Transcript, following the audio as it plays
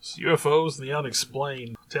UFOs and the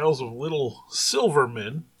unexplained. Tales of little silver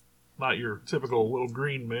men, not your typical little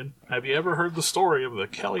green men. Have you ever heard the story of the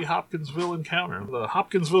Kelly Hopkinsville encounter, the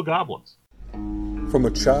Hopkinsville Goblins? From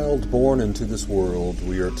a child born into this world,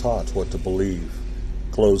 we are taught what to believe.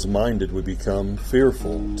 Closed-minded we become,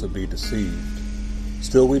 fearful to be deceived.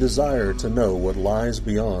 Still we desire to know what lies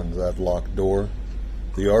beyond that locked door.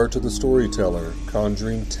 The art of the storyteller,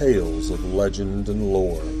 conjuring tales of legend and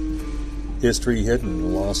lore. History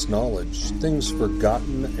hidden, lost knowledge, things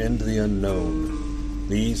forgotten and the unknown.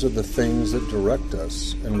 These are the things that direct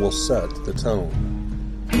us and will set the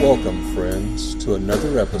tone. Welcome, friends, to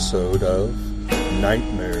another episode of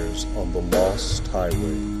Nightmares on the Lost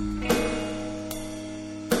Highway.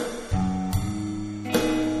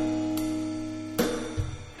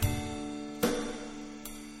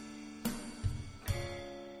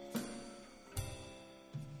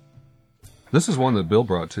 This is one that Bill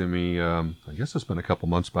brought to me, I guess it's been a couple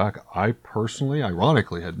months back. I personally,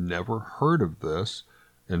 ironically, had never heard of this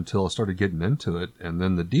until I started getting into it. And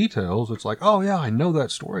then the details, it's like, oh yeah, I know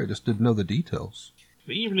that story. I just didn't know the details.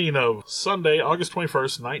 The evening of Sunday, August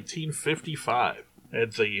 21st, 1955,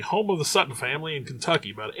 at the home of the Sutton family in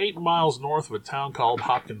Kentucky, about 8 miles north of a town called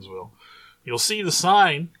Hopkinsville. You'll see the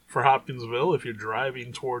sign for Hopkinsville if you're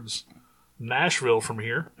driving towards Nashville from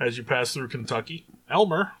here as you pass through Kentucky.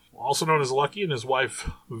 Elmer, also known as Lucky, and his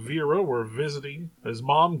wife Vera were visiting his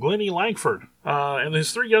mom, Glennie Langford, and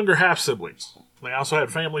his 3 younger half-siblings. They also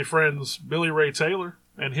had family friends Billy Ray Taylor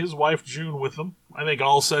and his wife June with them. I think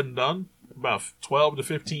all said and done, about 12 to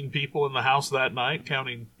 15 people in the house that night,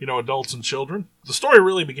 counting, adults and children. The story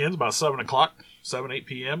really begins about 8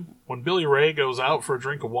 p.m., when Billy Ray goes out for a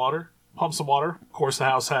drink of water, pumps some water. Of course, the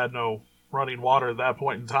house had no running water at that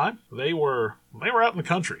point in time. They were out in the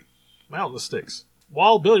country, out in the sticks.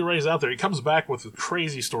 While Billy Ray's out there, he comes back with a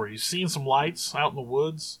crazy story. He's seen some lights out in the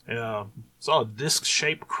woods, saw a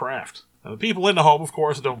disc-shaped craft. Now, the people in the home, of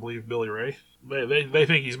course, don't believe Billy Ray. They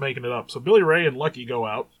think he's making it up. So Billy Ray and Lucky go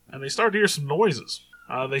out, and they start to hear some noises.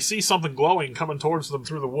 They see something glowing coming towards them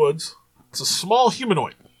through the woods. It's a small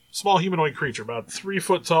humanoid creature, about 3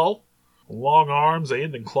 foot tall. Long arms, they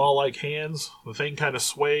end in claw-like hands. The thing kind of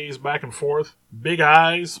sways back and forth. Big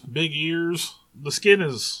eyes, big ears. The skin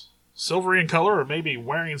is silvery in color, or maybe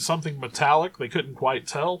wearing something metallic. They couldn't quite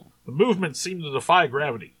tell. The movement seemed to defy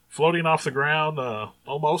gravity. Floating off the ground,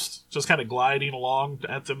 almost, just kind of gliding along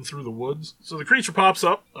at them through the woods. So the creature pops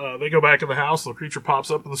up. They go back in the house. The creature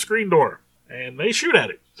pops up in the screen door. And they shoot at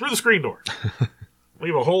it through the screen door.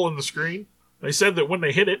 Leave a hole in the screen. They said that when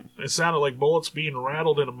they hit it, it sounded like bullets being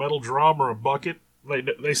rattled in a metal drum or a bucket.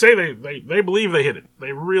 They say they believe they hit it.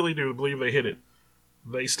 They really do believe they hit it.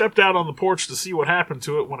 They stepped out on the porch to see what happened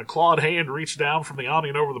to it when a clawed hand reached down from the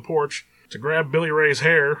awning over the porch to grab Billy Ray's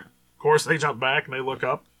hair. Of course, they jump back and they look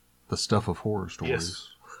up. The stuff of horror stories. Yes.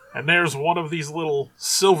 And there's one of these little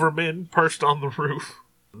silver men perched on the roof.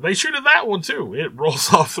 They shoot at that one, too. It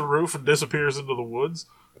rolls off the roof and disappears into the woods.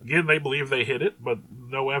 Again, they believe they hit it, but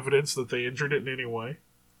no evidence that they injured it in any way.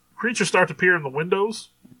 Creatures start to peer in the windows,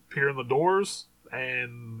 peer in the doors,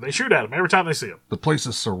 and they shoot at them every time they see them. The place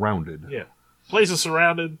is surrounded. Yeah. Place is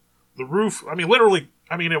surrounded. The roof, at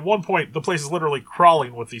one point, the place is literally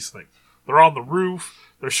crawling with these things. They're on the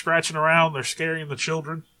roof. They're scratching around. They're scaring the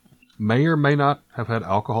children. May or may not have had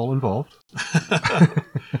alcohol involved.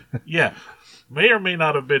 Yeah. May or may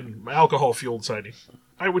not have been alcohol-fueled sighting.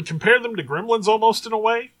 I would compare them to gremlins almost in a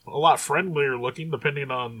way. A lot friendlier looking,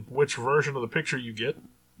 depending on which version of the picture you get.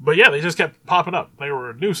 But yeah, they just kept popping up. They were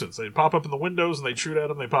a nuisance. They'd pop up in the windows and they'd shoot at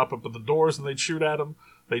them. They'd pop up in the doors and they'd shoot at them.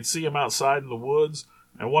 They'd see them outside in the woods.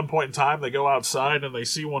 At one point in time, they go outside and they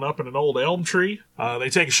see one up in an old elm tree. They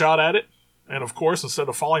take a shot at it. And of course, instead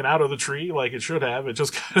of falling out of the tree like it should have, it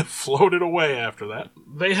just kind of floated away after that.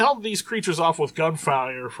 They held these creatures off with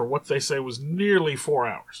gunfire for what they say was nearly 4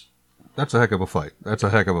 hours. That's a heck of a fight. That's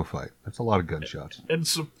a lot of gunshots. And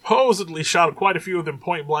supposedly shot quite a few of them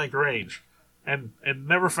point-blank range. And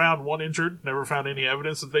never found one injured, never found any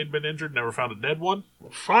evidence that they'd been injured, never found a dead one.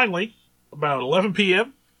 Finally, about 11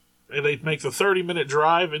 p.m., they make the 30-minute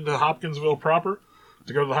drive into Hopkinsville proper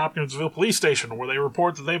to go to the Hopkinsville police station, where they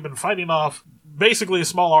report that they've been fighting off basically a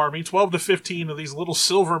small army, 12 to 15 of these little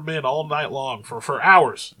silver men all night long for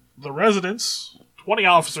hours. The residents, 20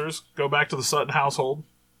 officers, go back to the Sutton household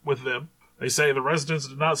with them. They say the residents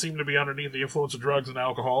did not seem to be underneath the influence of drugs and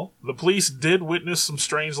alcohol. The police did witness some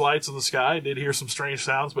strange lights in the sky, did hear some strange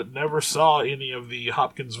sounds, but never saw any of the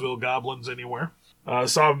Hopkinsville goblins anywhere.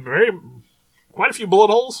 Saw quite a few bullet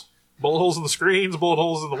holes in the screens, bullet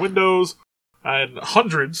holes in the windows, and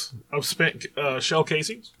hundreds of spent shell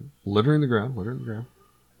casings. Littering the ground.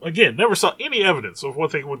 again, never saw any evidence of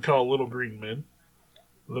what they would call little green men.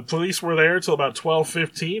 The police were there till about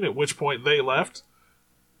 12:15, at which point they left.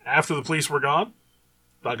 After the police were gone,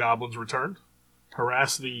 the goblins returned,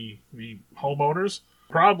 harassed the homeowners,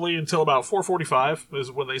 probably until about 4:45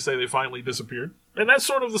 is when they say they finally disappeared. And that's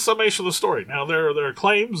sort of the summation of the story. Now, there are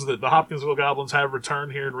claims that the Hopkinsville goblins have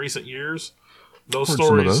returned here in recent years. Those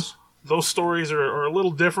stories are a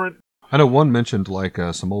little different. I know one mentioned like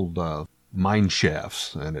some old mine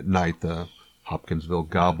shafts, and at night the Hopkinsville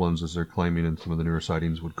goblins, as they're claiming in some of the newer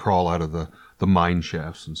sightings, would crawl out of the mine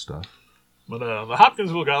shafts and stuff. But the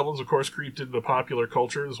Hopkinsville goblins, of course, creeped into popular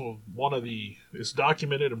culture. It's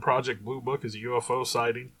documented in Project Blue Book as a UFO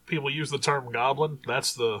sighting. People use the term goblin.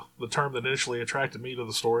 That's the term that initially attracted me to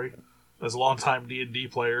the story. As a longtime D&D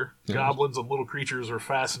player, goblins and little creatures are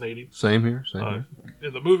fascinating. Same here.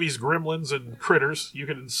 In the movies Gremlins and Critters,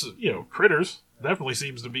 Critters definitely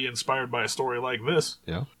seems to be inspired by a story like this.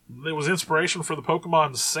 Yeah. It was inspiration for the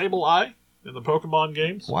Pokemon Sableye in the Pokemon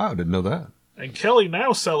games. Wow, I didn't know that. And Kelly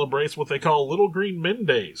now celebrates what they call Little Green Men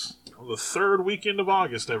Days on the third weekend of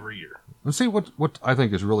August every year. And see, what I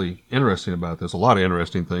think is really interesting about this, a lot of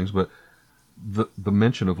interesting things, but the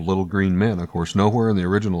mention of little green men, of course, nowhere in the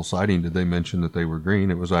original sighting did they mention that they were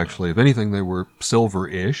green. It was actually, if anything, they were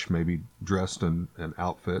silver-ish, maybe dressed in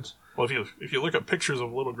outfits. Well, if you look at pictures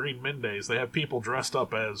of Little Green Men Days, they have people dressed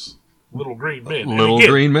up as little green men.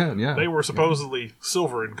 Green men, yeah. They were supposedly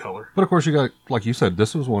silver in color. But of course, you got, like you said,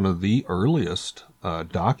 this was one of the earliest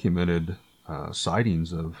documented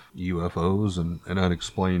sightings of UFOs and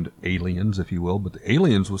unexplained aliens, if you will. But the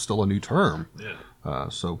aliens was still a new term. Yeah.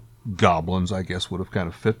 So goblins, I guess, would have kind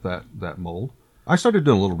of fit that mold. I started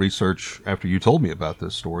doing a little research after you told me about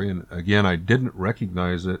this story, and again, I didn't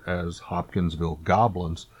recognize it as Hopkinsville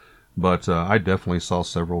goblins. But I definitely saw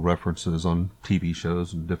several references on TV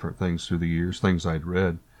shows and different things through the years, things I'd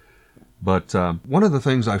read. But one of the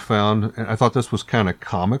things I found, and I thought this was kind of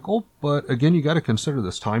comical, but again, you got to consider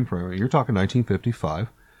this time frame. You're talking 1955.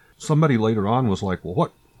 Somebody later on was like,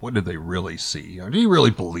 well, what did they really see? Do you really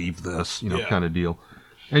believe this? Kind of deal.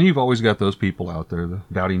 And you've always got those people out there, the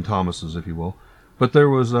doubting Thomases, if you will. But there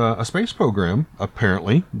was a space program,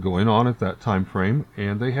 apparently, going on at that time frame,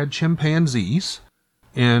 and they had chimpanzees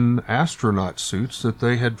in astronaut suits that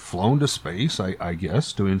they had flown to space, I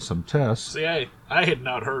guess, doing some tests. See, I had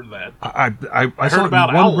not heard that. I heard about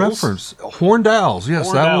one owls. Reference. Horned owls,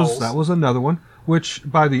 yes, Horned that was another one, which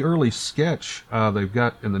by the early sketch they've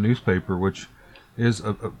got in the newspaper, which is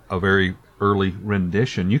a very early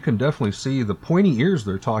rendition, you can definitely see the pointy ears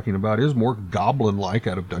they're talking about is more goblin-like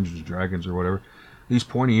out of Dungeons & Dragons or whatever. These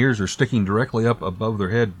pointy ears are sticking directly up above their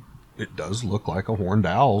head. It does look like a horned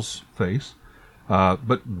owl's face.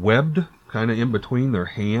 But webbed, kind of in between their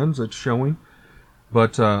hands, it's showing.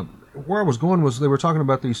 But where I was going was they were talking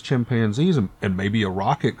about these chimpanzees, and maybe a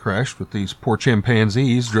rocket crashed with these poor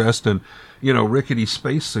chimpanzees dressed in, rickety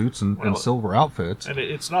spacesuits and silver outfits. And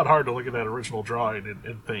it's not hard to look at that original drawing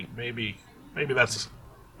and think maybe that's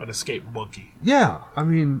an escaped monkey. Yeah, I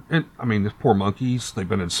mean, the poor monkeys, they've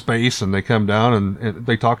been in space, and they come down, and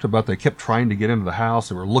they talked about they kept trying to get into the house.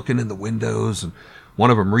 They were looking in the windows, and one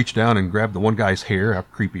of them reached down and grabbed the one guy's hair. How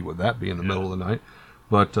creepy would that be in the middle of the night?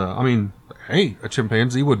 But, hey, a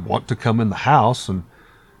chimpanzee would want to come in the house.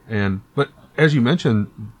 But as you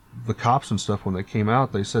mentioned, the cops and stuff, when they came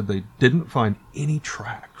out, they said they didn't find any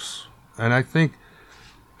tracks. And I think,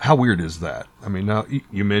 how weird is that? I mean, now,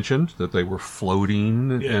 you mentioned that they were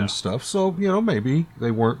floating and stuff. So, maybe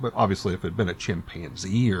they weren't. But obviously, if it had been a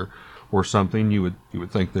chimpanzee or something, you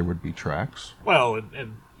would think there would be tracks. Well,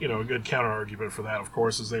 and a good counter-argument for that, of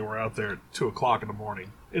course, is they were out there at 2 o'clock in the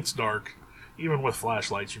morning. It's dark. Even with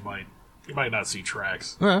flashlights, you might not see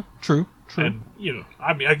tracks. Yeah, true. And,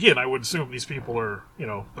 again, I would assume these people are,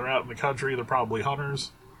 they're out in the country. They're probably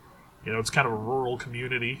hunters. It's kind of a rural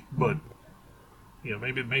community, but,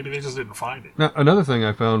 maybe they just didn't find it. Now, another thing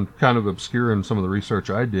I found kind of obscure in some of the research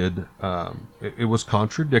I did, it was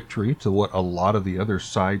contradictory to what a lot of the other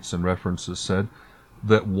sites and references said,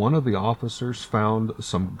 that one of the officers found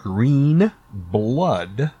some green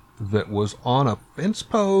blood that was on a fence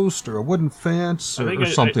post or a wooden fence or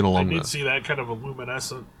something along that. I did see that kind of a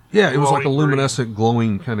luminescent. Yeah, it was like a luminescent,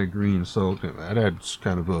 glowing kind of green. So that adds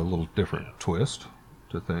kind of a little different twist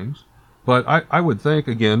to things. But I would think,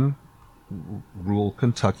 again, rural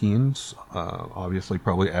Kentuckians, obviously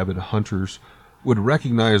probably avid hunters, would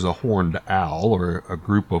recognize a horned owl or a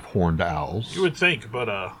group of horned owls. You would think, but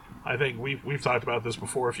I think we've talked about this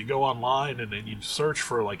before. If you go online and then you search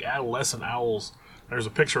for like adolescent owls, there's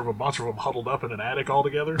a picture of a bunch of them huddled up in an attic all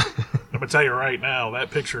together. I'm gonna tell you right now, that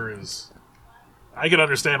picture is I can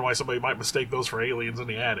understand why somebody might mistake those for aliens in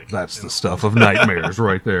the attic. That's the stuff of nightmares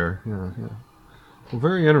right there. Yeah, yeah. Well,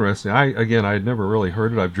 very interesting. I had never really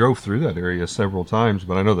heard it. I've drove through that area several times,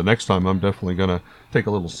 but I know the next time I'm definitely going to take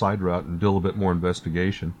a little side route and do a little bit more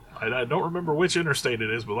investigation. I don't remember which interstate it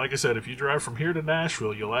is, but like I said, if you drive from here to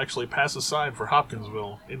Nashville, you'll actually pass a sign for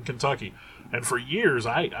Hopkinsville in Kentucky. And for years,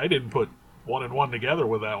 I didn't put one and one together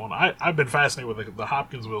with that one. I've been fascinated with the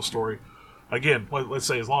Hopkinsville story. Again, let's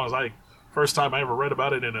say first time I ever read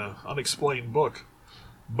about it in an unexplained book.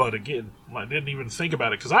 But again, I didn't even think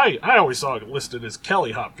about it, because I always saw it listed as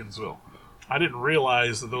Kelly Hopkinsville. I didn't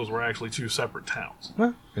realize that those were actually two separate towns.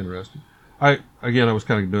 Huh, interesting. I was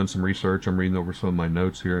kind of doing some research. I'm reading over some of my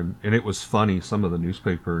notes here, and it was funny, some of the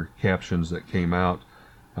newspaper captions that came out.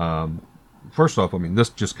 First off, I mean, this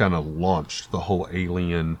just kind of launched the whole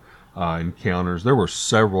alien encounters. There were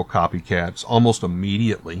several copycats almost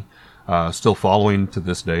immediately, still following to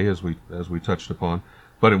this day, as we touched upon.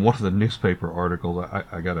 But in one of the newspaper articles,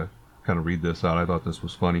 I got to kind of read this out. I thought this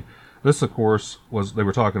was funny. This, of course, they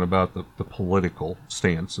were talking about the political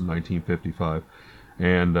stance in 1955.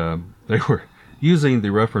 And they were using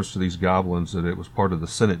the reference to these goblins that it was part of the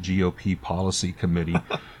Senate GOP Policy Committee.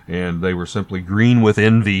 And they were simply green with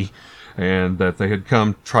envy. And that they had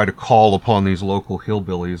come try to call upon these local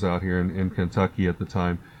hillbillies out here in Kentucky at the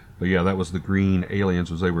time. But yeah, that was the green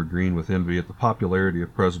aliens, as they were green with envy at the popularity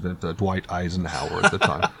of President Dwight Eisenhower at the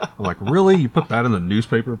time. I'm like, really? You put that in the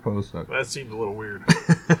newspaper post? That seems a little weird.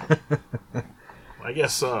 I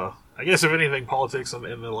guess if anything, politics and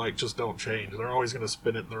the like just don't change. They're always going to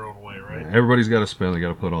spin it in their own way, right? Everybody's got to spin. They got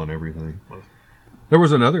to put on everything. There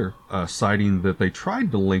was another sighting that they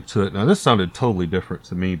tried to link to it. Now, this sounded totally different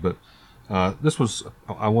to me, but this was,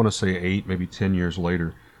 I want to say 8, maybe 10 years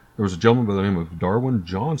later. There was a gentleman by the name of Darwin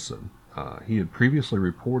Johnson. He had previously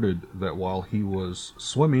reported that while he was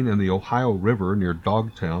swimming in the Ohio River near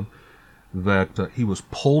Dogtown, that he was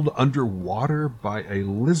pulled underwater by a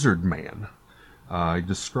lizard man. He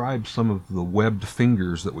described some of the webbed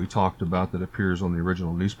fingers that we talked about that appears on the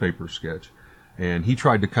original newspaper sketch. And he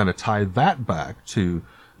tried to kind of tie that back to,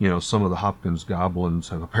 some of the Hopkins goblins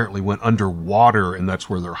have apparently went underwater, and that's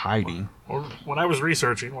where they're hiding. Well, when I was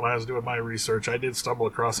doing my research, I did stumble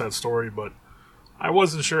across that story, but I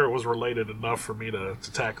wasn't sure it was related enough for me to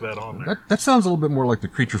tack that on there. That sounds a little bit more like the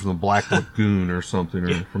creature from the Black Lagoon or something,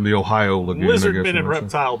 or from the Ohio Lagoon. Lizard Men and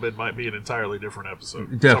Reptile Men might be an entirely different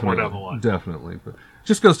episode. Definitely, somewhere down the line. Definitely. But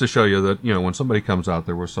just goes to show you that, when somebody comes out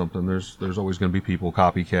there with something, there's always going to be people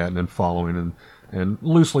copycatting and following and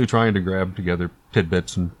loosely trying to grab together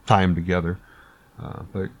tidbits and tie them together.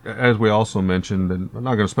 But as we also mentioned, and I'm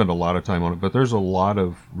not going to spend a lot of time on it, but there's a lot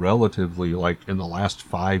of relatively, like in the last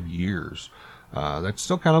 5 years, that's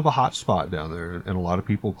still kind of a hot spot down there. And a lot of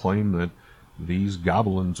people claim that these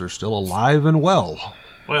goblins are still alive and well.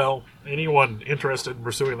 Well, anyone interested in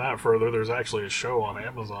pursuing that further, there's actually a show on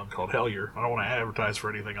Amazon called Hellier. I don't want to advertise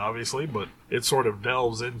for anything, obviously, but it sort of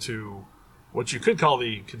delves into what you could call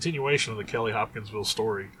the continuation of the Kelly Hopkinsville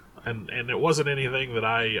story. And it wasn't anything that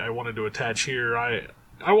I wanted to attach here. I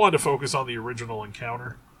wanted to focus on the original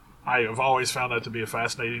encounter. I have always found that to be a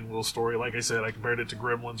fascinating little story. Like I said, I compared it to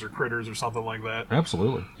Gremlins or Critters or something like that.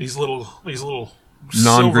 Absolutely. These little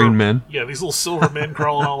non-green men. Yeah, these little silver men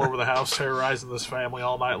crawling all over the house, terrorizing this family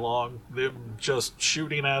all night long. Them just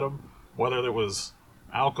shooting at them, whether it was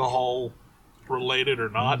alcohol related or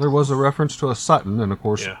not. There was a reference to a Sutton, and of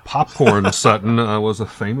course, Popcorn Sutton was a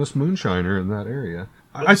famous moonshiner in that area.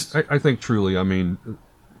 I think truly, I mean,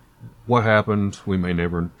 what happened, we may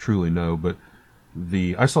never truly know, but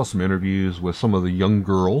I saw some interviews with some of the young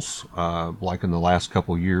girls, like in the last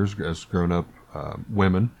couple of years as grown-up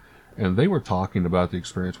women, and they were talking about the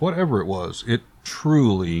experience. Whatever it was, it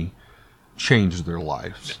truly changed their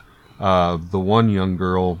lives. The one young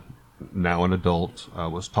girl, now an adult,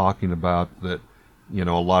 was talking about that, a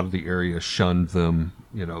lot of the area shunned them,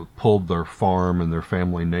 pulled their farm and their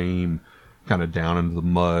family name kind of down into the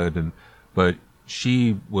mud, but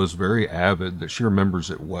she was very avid that she remembers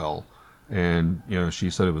it well. And, she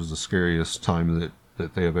said it was the scariest time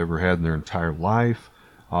that they have ever had in their entire life.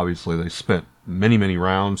 Obviously, they spent many, many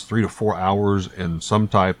rounds, 3 to 4 hours in some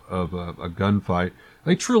type of a gunfight.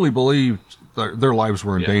 They truly believed their lives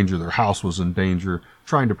were in danger. Their house was in danger,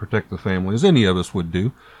 trying to protect the family, as any of us would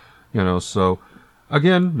do. So,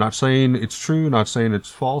 again, not saying it's true, not saying it's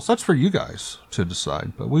false. That's for you guys to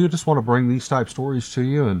decide. But we just want to bring these type stories to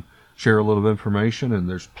you and share a little bit of information. And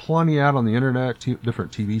there's plenty out on the internet,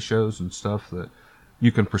 different TV shows and stuff that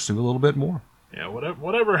you can pursue a little bit more. Yeah,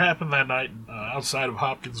 whatever happened that night outside of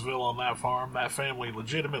Hopkinsville on that farm, that family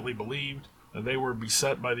legitimately believed that they were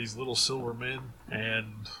beset by these little silver men.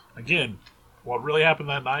 And again, What really happened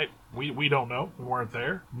that night, we don't know. We weren't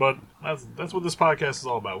there. But that's what this podcast is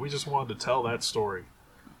all about. We just wanted to tell that story.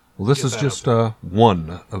 Well, this is just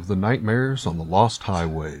one of the nightmares on the Lost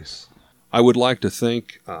Highways. I would like to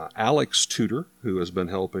thank Alex Tudor, who has been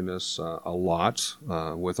helping us a lot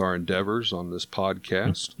with our endeavors on this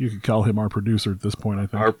podcast. You could call him our producer at this point, I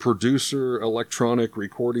think. Our producer, electronic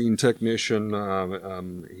recording technician.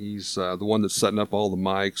 He's the one that's setting up all the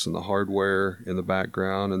mics and the hardware in the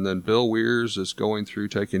background. And then Bill Weirs is going through,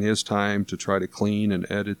 taking his time to try to clean and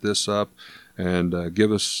edit this up and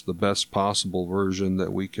give us the best possible version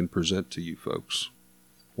that we can present to you folks.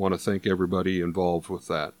 Want to thank everybody involved with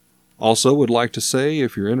that. Also, would like to say,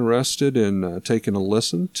 if you're interested in taking a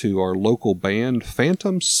listen to our local band,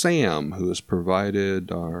 Phantom Sam, who has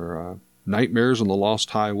provided our Nightmares on the Lost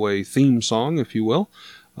Highway theme song, if you will,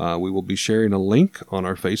 we will be sharing a link on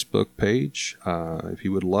our Facebook page. If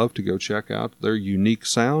you would love to go check out their unique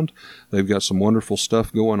sound, they've got some wonderful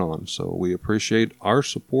stuff going on. So we appreciate our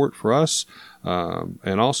support for us,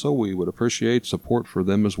 and also we would appreciate support for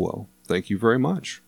them as well. Thank you very much.